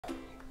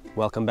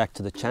Welcome back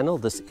to the channel.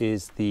 This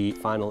is the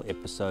final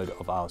episode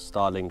of our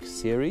Starlink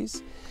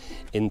series.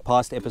 In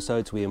past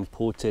episodes we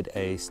imported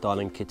a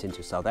Starlink kit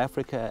into South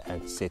Africa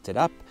and set it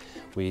up.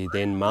 We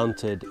then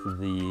mounted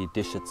the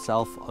dish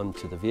itself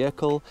onto the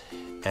vehicle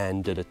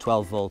and did a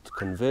 12-volt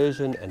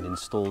conversion and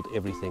installed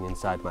everything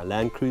inside my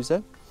Land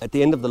Cruiser. At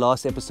the end of the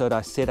last episode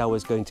I said I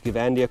was going to give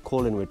Andy a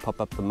call and we'd pop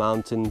up the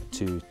mountain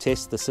to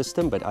test the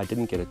system, but I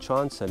didn't get a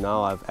chance, so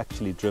now I've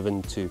actually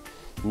driven to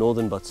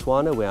northern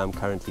Botswana where I'm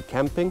currently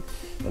camping,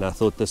 and I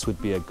thought this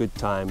would be a good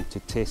time to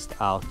test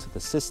out the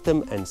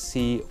system and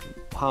see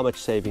how much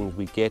savings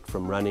we get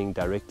from running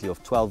directly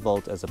off 12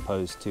 volt as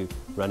opposed to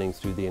running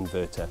through the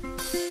inverter.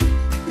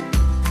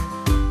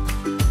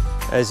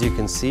 As you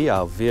can see,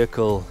 our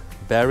vehicle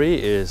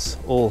battery is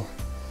all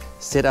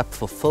set up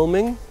for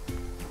filming.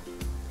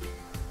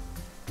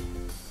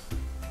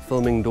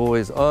 Filming door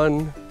is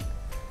on,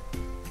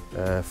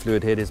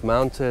 fluid head is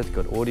mounted,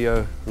 got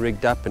audio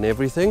rigged up and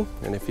everything.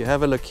 And if you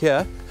have a look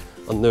here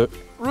on the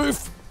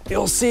roof,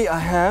 you'll see I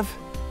have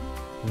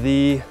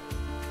the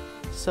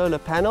solar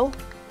panel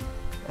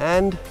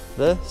and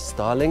the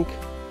Starlink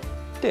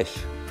dish.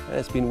 And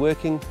it's been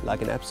working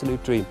like an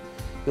absolute dream.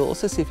 You'll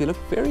also see, if you look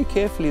very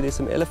carefully, there's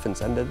some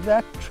elephants under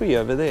that tree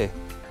over there.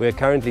 We're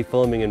currently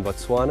filming in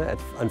Botswana.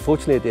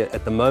 Unfortunately,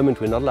 at the moment,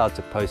 we're not allowed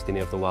to post any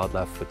of the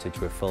wildlife footage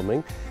we're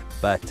filming,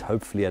 but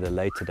hopefully at a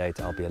later date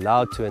I'll be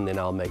allowed to, and then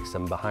I'll make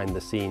some behind the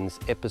scenes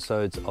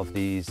episodes of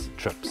these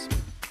trips.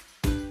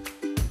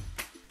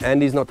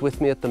 Andy's not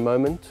with me at the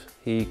moment.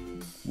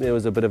 There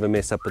was a bit of a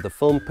mess up with the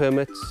film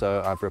permit,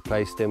 so I've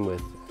replaced him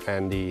with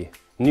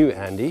new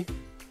Andy.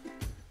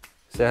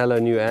 Say hello,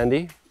 new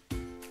Andy.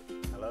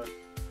 Hello.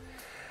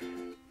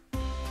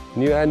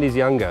 New Andy's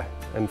younger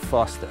and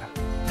faster.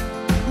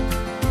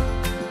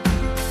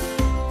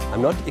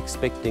 I'm not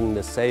expecting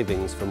the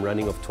savings from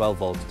running off 12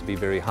 volts to be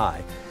very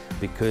high,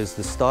 because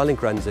the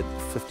Starlink runs at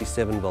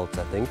 57 volts,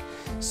 I think.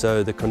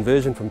 So the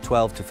conversion from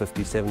 12 to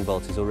 57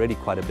 volts is already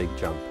quite a big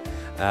jump.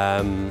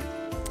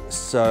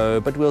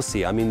 But we'll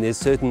see. I mean, there's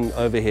certain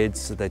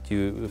overheads that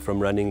from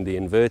running the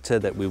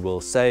inverter that we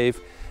will save.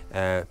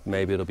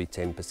 Maybe it'll be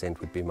 10%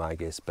 would be my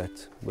guess,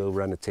 but we'll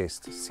run a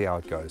test, see how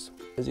it goes.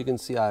 As you can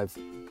see, I've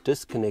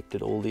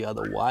disconnected all the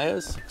other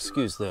wires.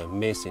 Excuse the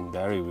mess in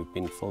Barry, we've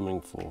been filming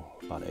for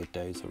about 8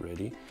 days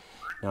already.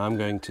 Now I'm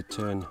going to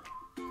turn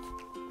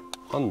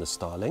on the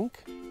Starlink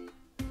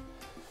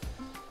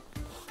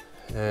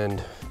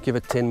and give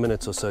it 10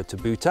 minutes or so to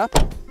boot up,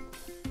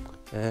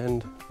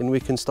 and then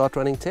we can start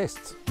running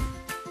tests.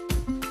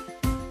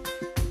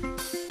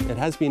 It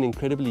has been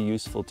incredibly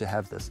useful to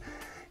have this.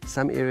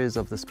 Some areas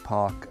of this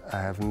park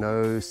have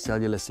no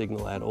cellular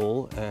signal at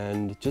all,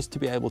 and just to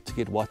be able to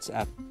get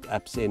WhatsApp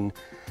apps in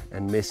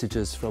and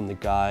messages from the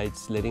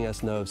guides letting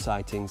us know of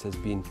sightings has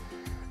been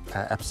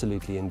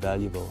absolutely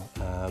invaluable.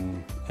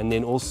 And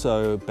then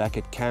also back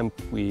at camp,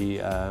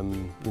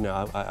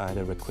 I had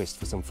a request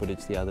for some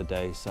footage the other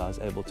day, so I was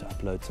able to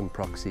upload some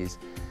proxies,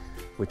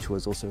 which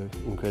was also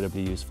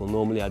incredibly useful.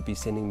 Normally I'd be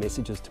sending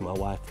messages to my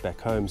wife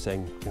back home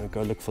saying,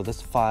 go look for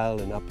this file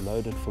and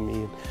upload it for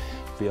me.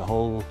 It'd be a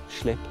whole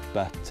schlep,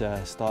 but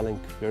Starlink,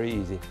 very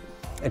easy.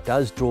 It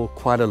does draw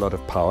quite a lot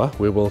of power.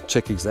 We will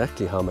check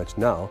exactly how much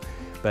now,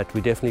 but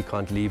we definitely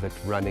can't leave it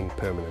running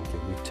permanently.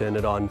 We turn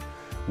it on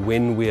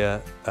when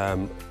we're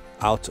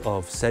out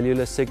of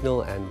cellular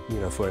signal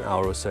and for an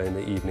hour or so in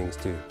the evenings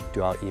to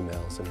do our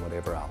emails and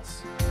whatever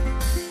else.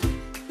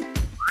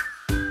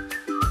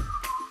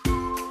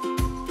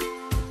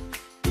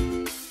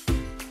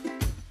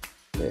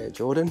 There,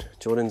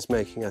 Jordan's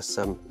making us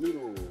some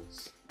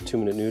Noodles.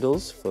 2-minute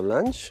noodles for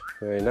lunch.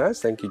 Very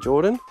nice, thank you,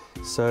 Jordan.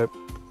 So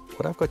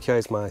what I've got here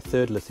is my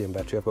third lithium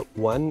battery. I've got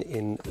one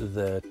in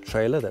the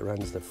trailer that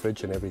runs the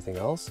fridge and everything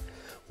else,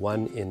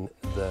 one in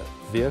the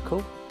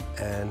vehicle,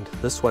 and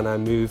this one I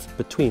move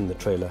between the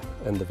trailer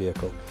and the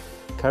vehicle.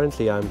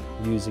 Currently I'm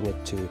using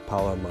it to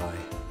power my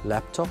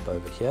laptop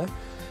over here,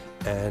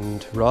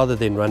 and rather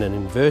than run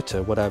an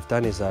inverter, what I've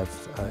done is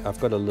I've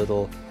got a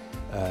little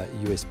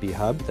USB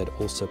hub that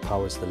also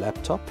powers the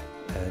laptop,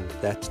 and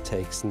that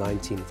takes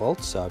 19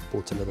 volts, so I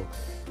bought a little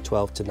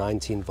 12 to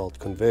 19 volt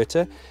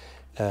converter.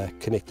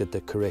 Connected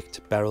the correct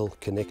barrel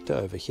connector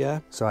over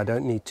here, so I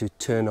don't need to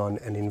turn on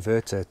an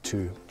inverter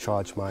to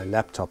charge my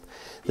laptop.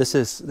 This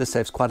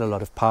saves quite a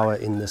lot of power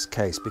in this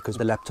case, because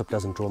the laptop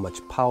doesn't draw much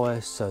power,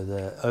 so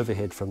the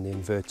overhead from the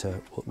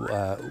inverter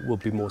will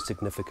be more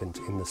significant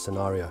in this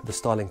scenario. The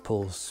Starlink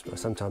pulls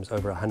sometimes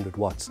over 100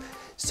 watts,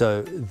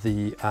 so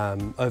the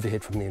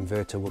overhead from the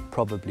inverter will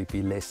probably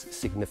be less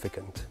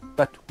significant,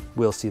 but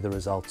we'll see the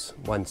results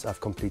once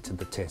I've completed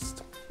the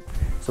test.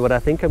 So what I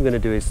think I'm going to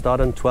do is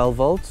start on 12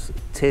 volts,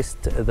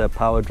 test the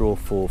power draw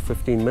for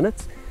 15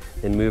 minutes,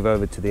 then move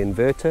over to the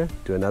inverter,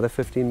 do another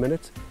 15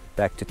 minutes,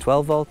 back to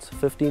 12 volts,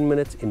 15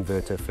 minutes,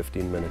 inverter,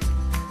 15 minutes.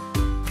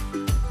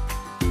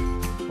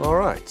 All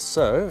right,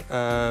 so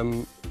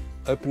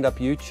opened up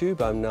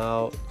YouTube. I'm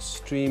now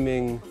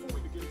streaming. Before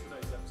we begin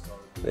today's episode,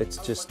 Let's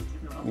just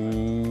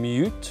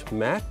mute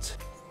Matt.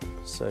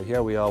 So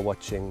here we are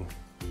watching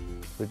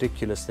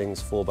Ridiculous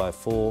Things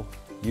 4x4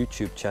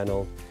 YouTube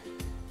channel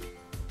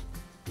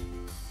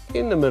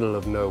in the middle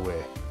of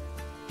nowhere.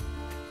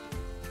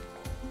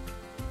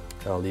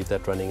 I'll leave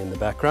that running in the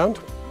background.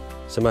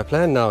 So my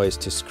plan now is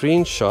to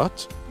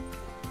screenshot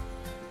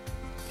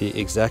the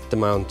exact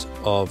amount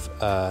of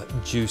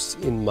juice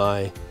in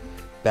my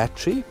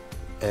battery,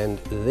 and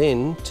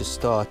then to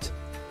start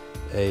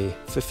a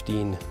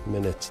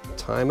 15-minute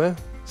timer.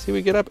 See,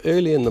 we get up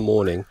early in the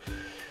morning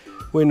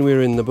when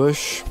we're in the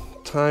bush.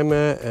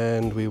 Timer,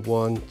 and we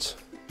want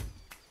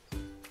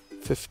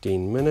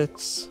 15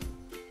 minutes,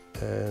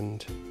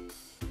 and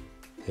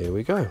there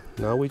we go.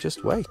 Now we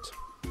just wait.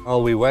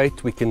 While we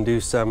wait, we can do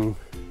some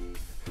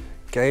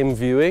game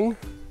viewing.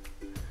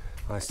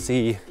 I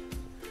see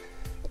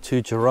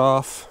 2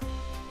 giraffe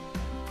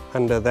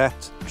under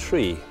that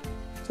tree,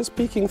 just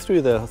peeking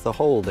through the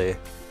hole there.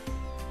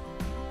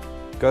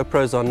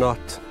 GoPros are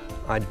not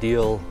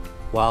ideal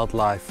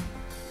wildlife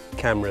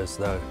cameras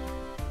though.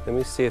 Let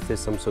me see if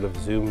there's some sort of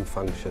zoom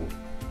function.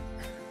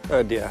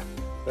 Oh dear,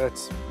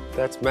 that's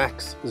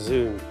max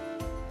zoom.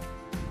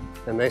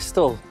 And they're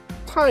still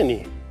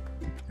tiny.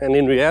 And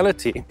in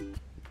reality,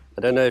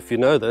 I don't know if you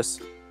know this,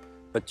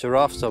 but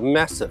giraffes are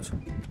massive.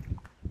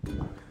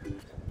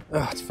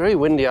 Oh, it's very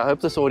windy. I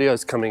hope this audio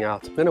is coming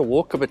out. I'm going to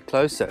walk a bit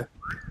closer.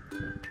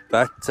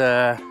 But,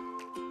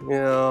 you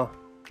know,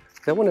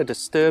 don't want to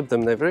disturb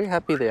them. They're very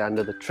happy there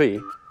under the tree.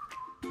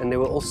 And there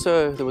was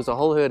a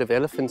whole herd of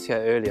elephants here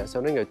earlier, so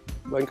I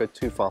won't go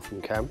too far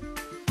from camp.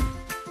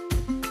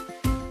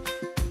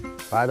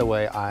 By the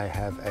way, I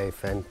have a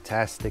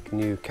fantastic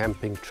new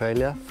camping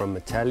trailer from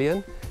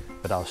Metalian,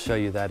 but I'll show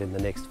you that in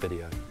the next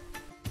video.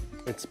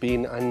 It's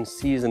been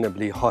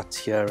unseasonably hot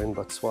here in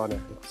Botswana.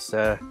 It's,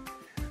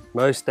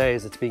 most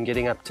days it's been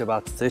getting up to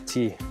about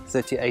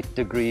 38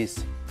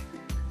 degrees.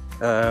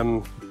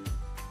 So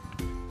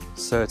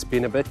it's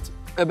been a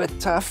bit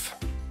tough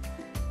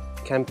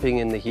camping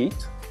in the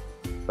heat,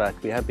 but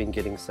we have been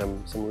getting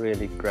some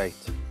really great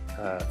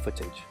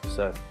footage,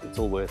 so it's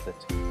all worth it.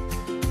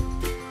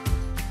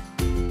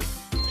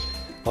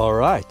 All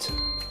right,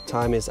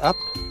 time is up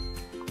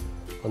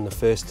on the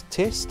first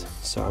test,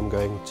 so I'm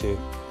going to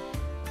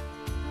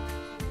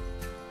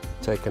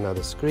take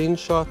another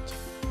screenshot.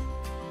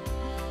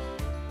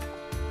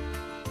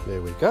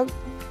 There we go.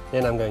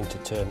 Then I'm going to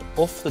turn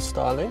off the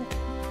Starlink,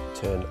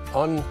 turn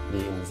on the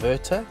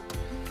inverter,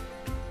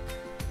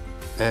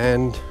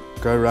 and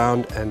go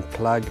around and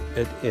plug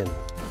it in.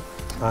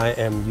 I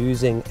am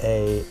using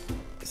a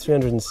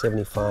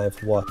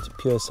 375 watt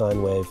pure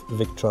sine wave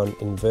Victron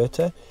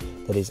inverter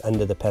that is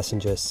under the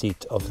passenger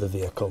seat of the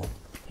vehicle.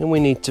 And we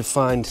need to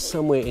find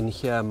somewhere in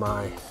here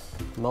my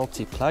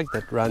multi-plug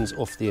that runs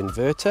off the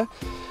inverter.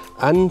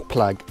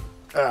 Unplug,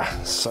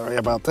 sorry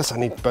about this, I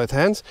need both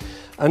hands.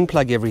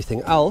 Unplug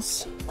everything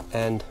else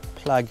and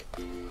plug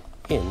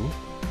in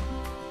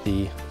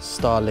the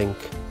Starlink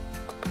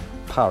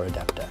power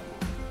adapter.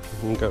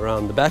 And go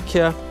around the back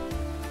here.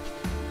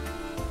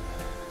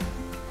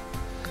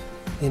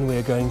 Then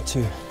we're going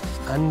to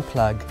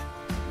unplug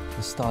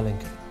the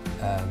Starlink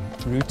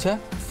router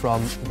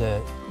from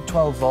the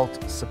 12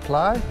 volt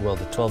supply, well,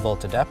 the 12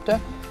 volt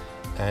adapter,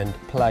 and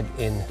plug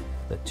in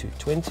the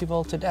 220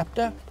 volt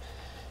adapter,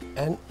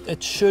 and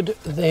it should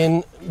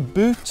then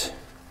boot.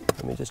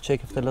 Let me just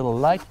check if the little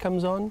light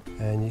comes on,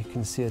 and you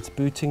can see it's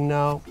booting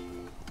now.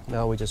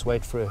 Now we just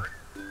wait for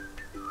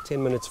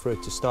 10 minutes for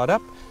it to start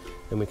up,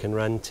 and we can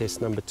run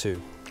test number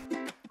 2.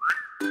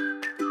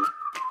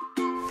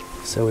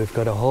 So we've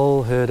got a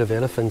whole herd of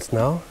elephants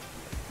now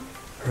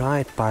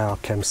right by our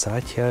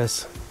campsite.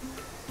 Here's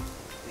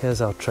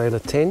our trailer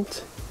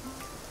tent,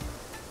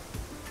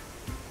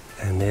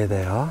 and there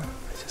they are.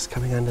 They're just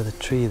coming under the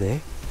tree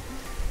there.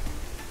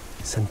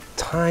 Some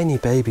tiny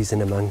babies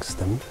in amongst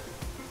them.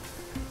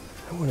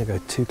 I don't want to go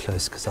too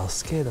close because I'll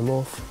scare them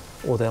off,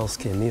 or they'll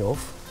scare me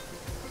off.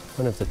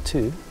 One of the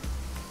two.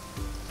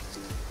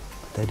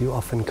 They do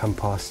often come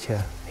past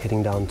here,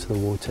 heading down to the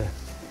water.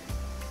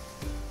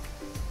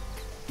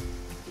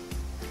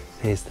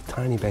 There's the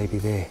tiny baby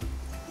there.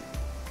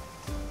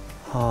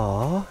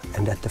 Ah,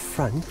 and at the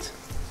front,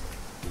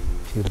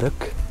 if you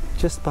look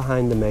just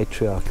behind the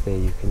matriarch there,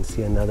 you can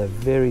see another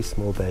very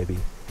small baby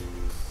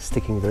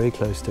sticking very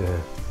close to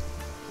her.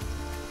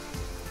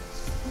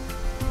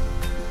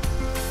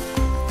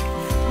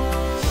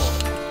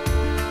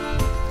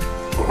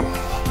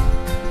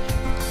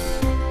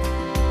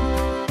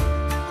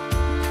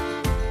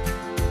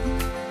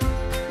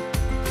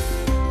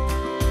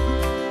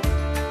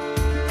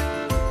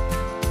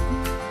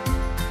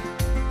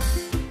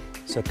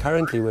 So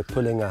currently we're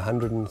pulling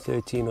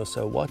 113 or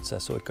so watts. I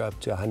saw it go up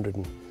to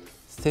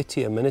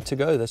 130 a minute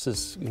ago. This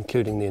is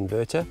including the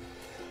inverter.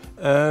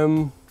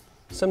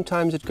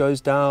 Sometimes it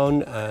goes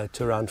down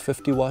to around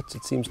 50 watts.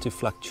 It seems to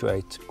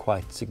fluctuate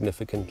quite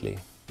significantly.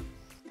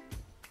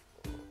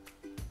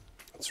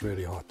 It's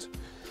really hot.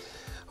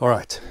 All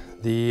right,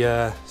 the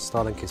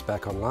Starlink is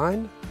back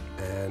online,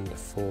 and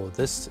for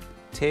this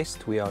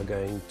test we are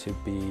going to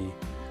be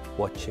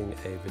watching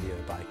a video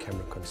by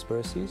Camera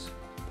Conspiracies.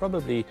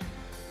 Probably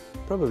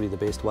probably the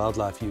best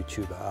wildlife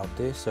YouTuber out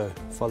there, so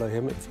follow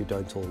him if you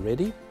don't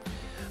already.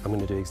 I'm going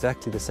to do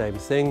exactly the same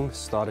thing.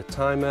 Start a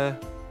timer,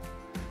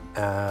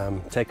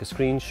 take a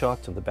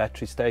screenshot of the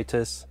battery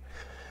status,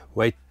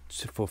 wait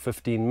for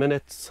 15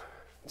 minutes,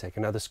 take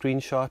another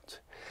screenshot,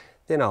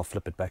 then I'll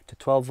flip it back to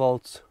 12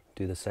 volts,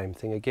 do the same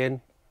thing again,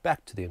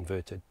 back to the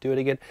inverter, do it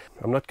again.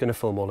 I'm not going to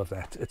film all of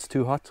that, it's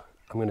too hot.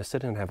 I'm going to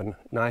sit and have a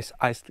nice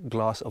iced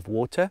glass of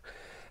water,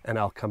 and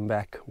I'll come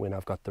back when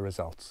I've got the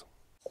results.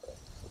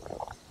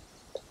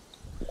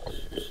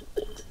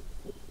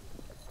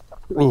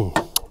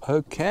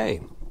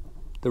 Okay,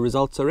 the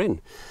results are in.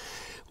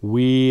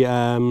 We,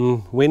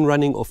 when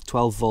running off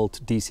 12 volt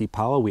DC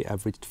power, we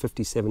averaged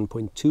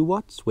 57.2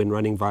 watts. When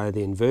running via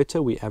the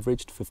inverter, we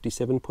averaged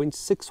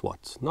 57.6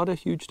 watts. Not a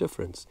huge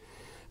difference.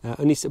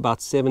 Only about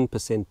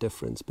 7%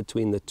 difference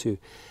between the two.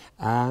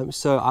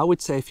 So I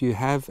would say if you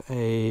have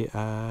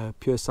a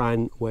pure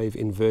sine wave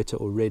inverter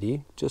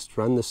already, just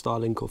run the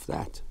Starlink off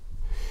that.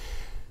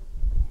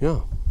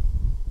 Yeah.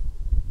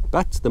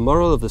 But the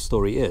moral of the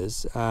story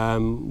is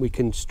we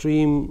can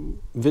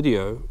stream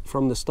video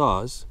from the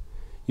stars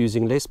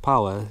using less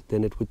power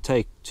than it would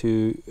take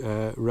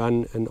to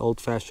run an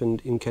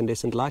old-fashioned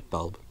incandescent light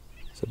bulb.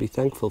 So be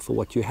thankful for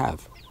what you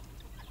have.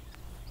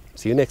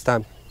 See you next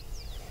time.